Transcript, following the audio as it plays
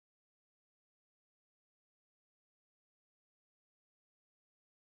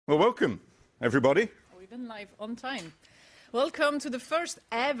Well, welcome, everybody. We've been live on time. Welcome to the first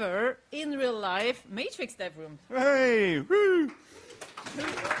ever, in real life, Matrix Devroom. Hey! Woo!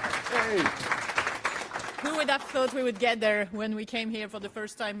 Hey! Who would have thought we would get there when we came here for the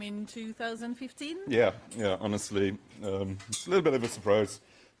first time in 2015? Yeah, honestly, it's a little bit of a surprise.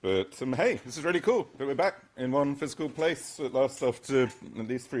 But hey, this is really cool that we're back in one physical place at last after at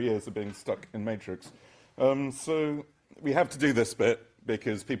least 3 years of being stuck in Matrix. So we have to do this bit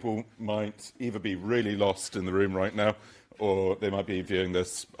because people might either be really lost in the room right now or they might be viewing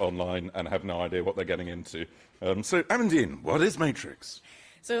this online and have no idea what they're getting into. So Amandine, what is Matrix?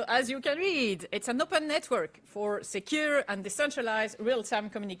 So as you can read, it's an open network for secure and decentralized real-time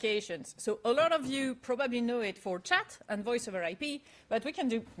communications. So a lot of you probably know it for chat and voice over IP, but we can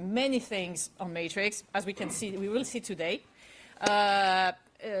do many things on Matrix, as we will see today.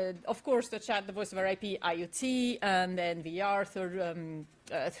 Of course, the chat, the voice over IP, IoT, and then VR,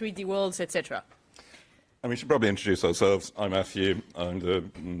 3D worlds, etc. And we should probably introduce ourselves. I'm Matthew. I'm the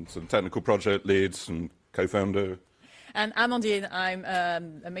sort of technical project lead and co-founder. And Amandine, I'm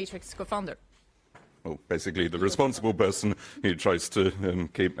a Matrix co-founder. Well, basically the responsible person who tries to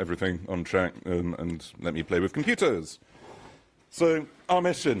keep everything on track and let me play with computers. So our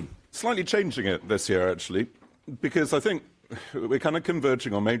mission, slightly changing it this year actually, because I think we're kind of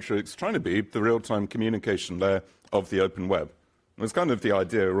converging on Matrix, trying to be the real-time communication layer of the open web. It was kind of the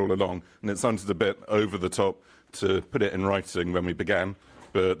idea all along, and it sounded a bit over the top to put it in writing when we began,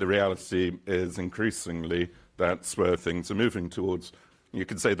 but the reality is increasingly that's where things are moving towards. You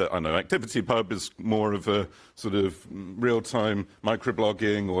could say that, I know, ActivityPub is more of a sort of real-time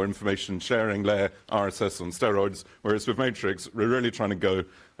microblogging or information sharing layer, RSS on steroids, whereas with Matrix, we're really trying to go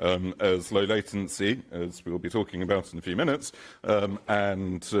as low latency, as we'll be talking about in a few minutes,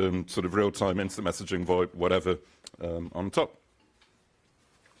 and sort of real-time instant messaging, VoIP, whatever, on top.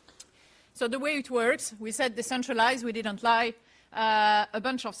 So the way it works, we said decentralized, we didn't lie. A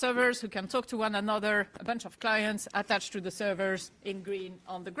bunch of servers who can talk to one another, a bunch of clients attached to the servers in green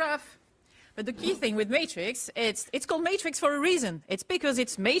on the graph. But the key thing with Matrix, it's called Matrix for a reason. It's because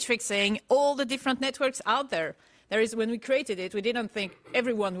it's matrixing all the different networks out there. When we created it, we didn't think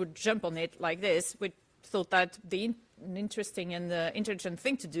everyone would jump on it like this. We thought that the interesting and intelligent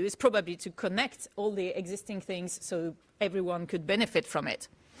thing to do is probably to connect all the existing things so everyone could benefit from it.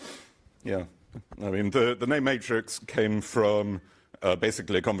 Yeah. I mean, the name Matrix came from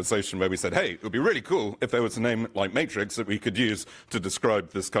basically a conversation where we said, hey, it would be really cool if there was a name like Matrix that we could use to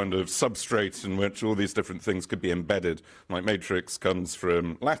describe this kind of substrate in which all these different things could be embedded. Like Matrix comes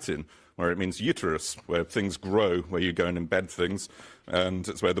from Latin, where it means uterus, where things grow, where you go and embed things. And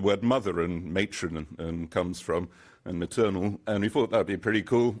it's where the word mother and matron comes from, and maternal. And we thought that would be a pretty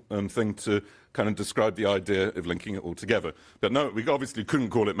cool thing to kind of describe the idea of linking it all together. But no, we obviously couldn't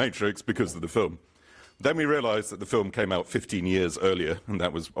call it Matrix because of the film. Then we realized that the film came out 15 years earlier, and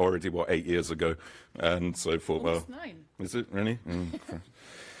that was already, 8 years ago. And so thought, Almost well, 9. Is it really?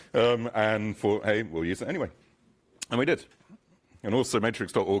 And thought, hey, we'll use it anyway. And we did. And also,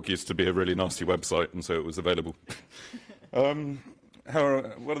 Matrix.org used to be a really nasty website, and so it was available. What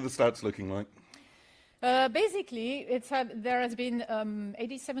are the stats looking like? Basically, there has been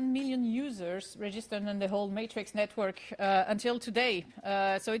 87 million users registered on the whole Matrix network until today.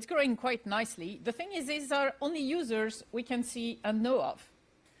 So it's growing quite nicely. The thing is, these are only users we can see and know of.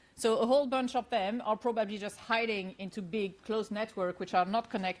 So a whole bunch of them are probably just hiding into big closed network which are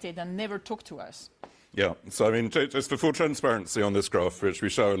not connected and never talk to us. Yeah, so I mean, just for full transparency on this graph, which we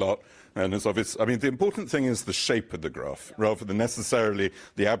show a lot, and it's obvious, I mean, the important thing is the shape of the graph, rather than necessarily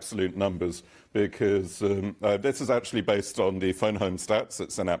the absolute numbers, because this is actually based on the phone home stats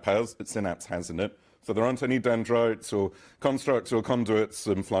that Synapse has in it. So there aren't any dendrites or constructs or conduits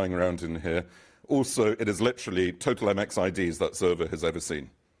flying around in here. Also, it is literally total MX IDs that server has ever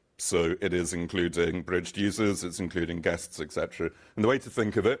seen. So it is including bridged users, it's including guests, etc. And the way to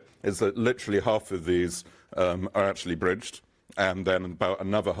think of it is that literally half of these are actually bridged, and then about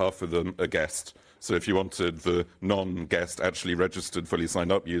another half of them are guest. So if you wanted the non-guest actually registered, fully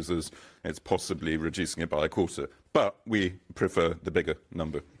signed up users, it's possibly reducing it by a quarter. But we prefer the bigger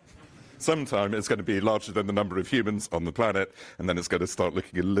number. Sometime it's going to be larger than the number of humans on the planet, and then it's going to start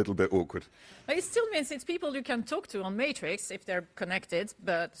looking a little bit awkward. But it still means it's people you can talk to on Matrix if they're connected.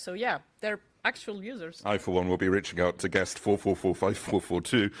 But so yeah, they're actual users. I, for one, will be reaching out to guest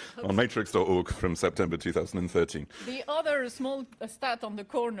 4445442 on matrix.org from September 2013. The other small stat on the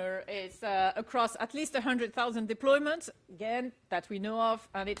corner is across at least 100,000 deployments, again, that we know of,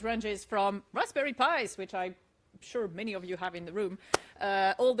 and it ranges from Raspberry Pis, which I sure many of you have in the room,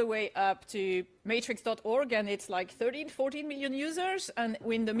 all the way up to matrix.org, and it's like 13, 14 million users, and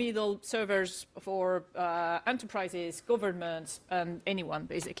in the middle, servers for enterprises, governments, and anyone,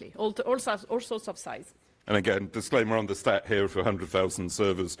 basically, all sorts of size. And again, disclaimer on the stat here for 100,000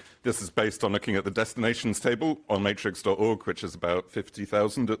 servers. This is based on looking at the destinations table on matrix.org, which is about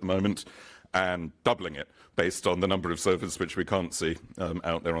 50,000 at the moment, and doubling it based on the number of servers which we can't see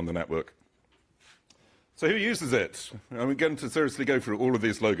out there on the network. So who uses it? We're going to seriously go through all of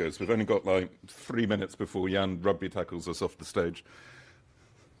these logos. We've only got like 3 minutes before Jan rugby tackles us off the stage.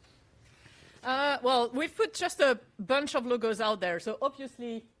 Well, we've put just a bunch of logos out there. So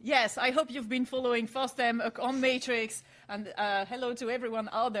obviously, yes, I hope you've been following FOSDEM on Matrix. And hello to everyone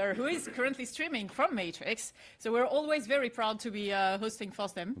out there who is currently streaming from Matrix. So we're always very proud to be hosting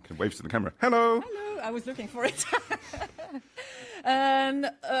FOSDEM. Okay, wave to the camera. Hello. Hello. I was looking for it.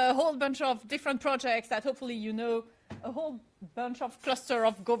 And a whole bunch of different projects that hopefully you know. A whole bunch of cluster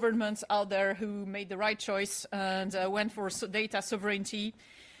of governments out there who made the right choice and went for data sovereignty.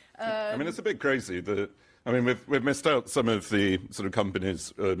 I mean, it's a bit crazy that, I mean, we've missed out some of the sort of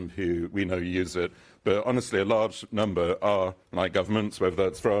companies who we know use it, but honestly, a large number are like governments, whether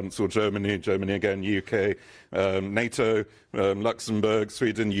that's France or Germany, Germany again, UK, NATO, Luxembourg,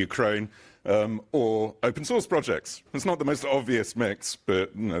 Sweden, Ukraine, or open source projects. It's not the most obvious mix,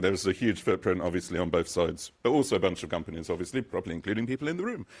 but you know, there's a huge footprint, obviously, on both sides, but also a bunch of companies, obviously, probably including people in the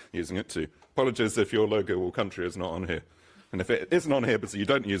room using it too. Apologies if your logo or country is not on here. And if it isn't on here because you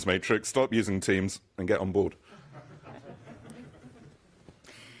don't use Matrix, stop using Teams and get on board.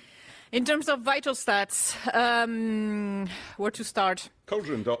 In terms of vital stats, where to start?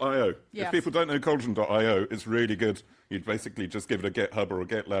 Cauldron.io. Yes. If people don't know Cauldron.io, it's really good. You'd basically just give it a GitHub or a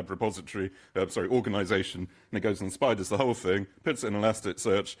GitLab repository, organization, and it goes and spiders the whole thing, puts it in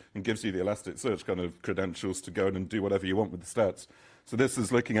Elasticsearch, and gives you the Elasticsearch kind of credentials to go in and do whatever you want with the stats. So this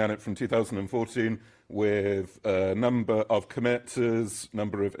is looking at it from 2014 with a number of committers,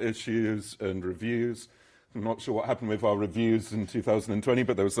 number of issues and reviews. I'm not sure what happened with our reviews in 2020,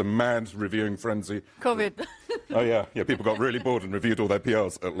 but there was a mad reviewing frenzy. COVID. Oh, yeah, people got really bored and reviewed all their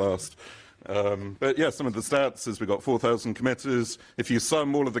PRs at last. But yeah, some of the stats is we got 4,000 committers. If you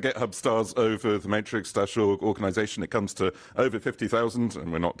sum all of the GitHub stars over the Matrix-org organization, it comes to over 50,000,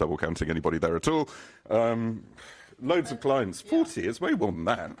 and we're not double counting anybody there at all. Loads of clients. 40 is way more than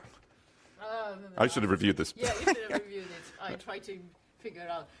that. I should have reviewed this. Yeah, you should have reviewed it. I tried to figure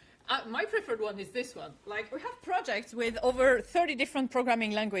out. My preferred one is this one. Like, we have projects with over 30 different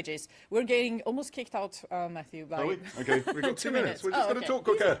programming languages. We're getting almost kicked out, Matthew, by... Are we? Okay, we've got 2 minutes. We're just going to talk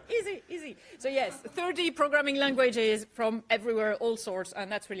quicker. Easy. So yes, 30 programming languages from everywhere, all sorts,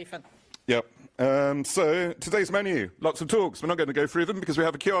 and that's really fun. Yep. So today's menu, lots of talks. We're not going to go through them because we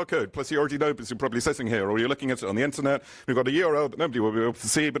have a QR code. Plus, you already know because you're probably sitting here or you're looking at it on the internet. We've got a URL that nobody will be able to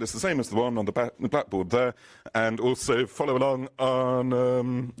see, but it's the same as the one on the blackboard there. And also follow along on,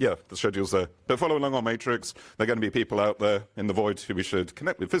 the schedule's there. But follow along on Matrix. There are going to be people out there in the void who we should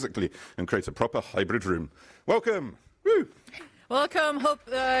connect with physically and create a proper hybrid room. Welcome. Woo. Welcome. Hope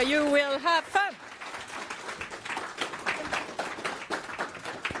you will have fun.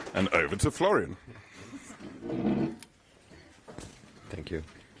 And over to Florian. Thank you.